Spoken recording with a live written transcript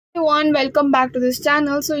Everyone, welcome back to this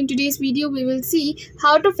channel. So in today's video we will see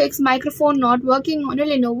how to fix microphone not working on a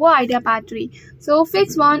Lenovo Ideapad 3. So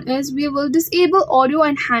fix one is we will disable audio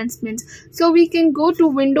enhancements. So we can go to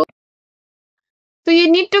Windows. So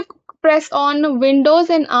you need to press on Windows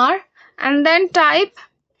and R and then type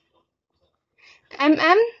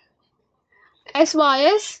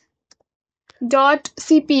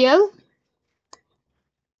mmsys.cpl.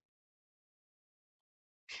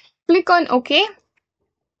 Click on OK.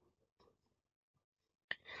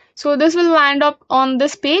 So this will land up on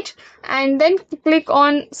this page and then click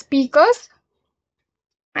on speakers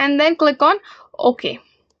and then click on OK.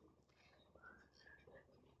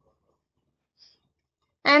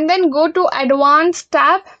 And then go to advanced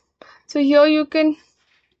tab. So here you can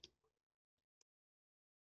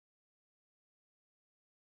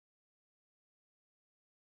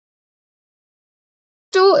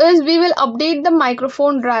two is we will update the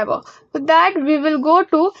microphone driver. For that we will go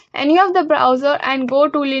to any of the browser and go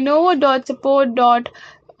to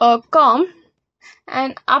lenovo.support.com,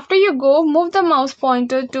 and after you go, move the mouse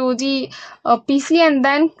pointer to the PC and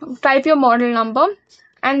then type your model number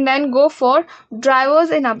and then go for drivers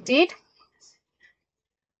and update,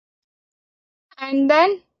 and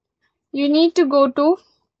then you need to go to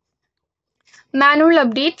manual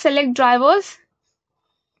update, select drivers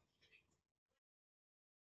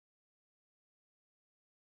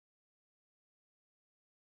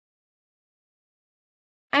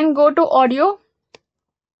and go to audio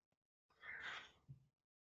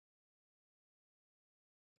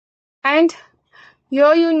and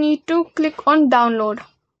here you need to click on download.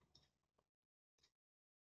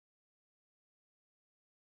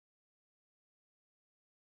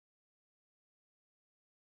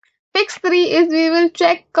 Fix 3 is we will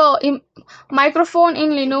check microphone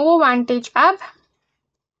in Lenovo Vantage app,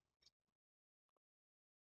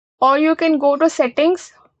 or you can go to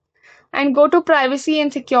settings and go to privacy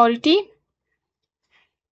and security.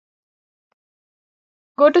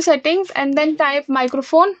 Go to settings and then type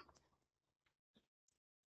microphone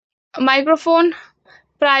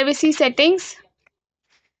privacy settings,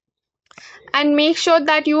 and make sure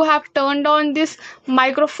that you have turned on this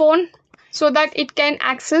microphone so that it can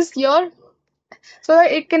access all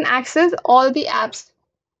the apps.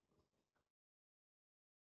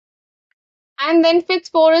 And then fix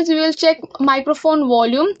 4 is we will check microphone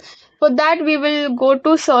volume. For that we will go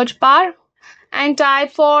to search bar and type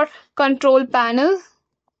for control panel.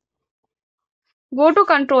 Go to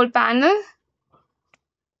control panel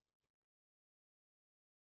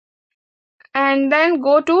and then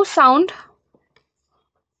go to sound.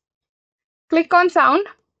 Click on sound.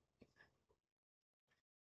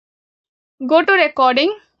 Go to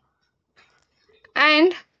recording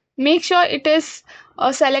and make sure it is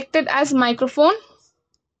selected as microphone,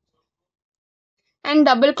 and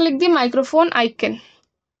double click the microphone icon,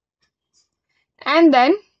 and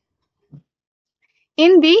then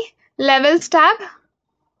in the levels tab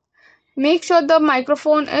make sure the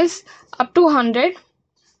microphone is up to 100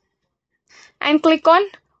 and click on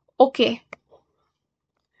OK.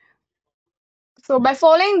 So by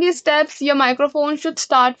following these steps, your microphone should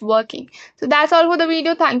start working. So that's all for the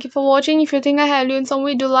video. Thank you for watching. If you think I helped you in some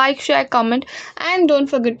way, do like, share, comment, and don't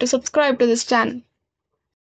forget to subscribe to this channel.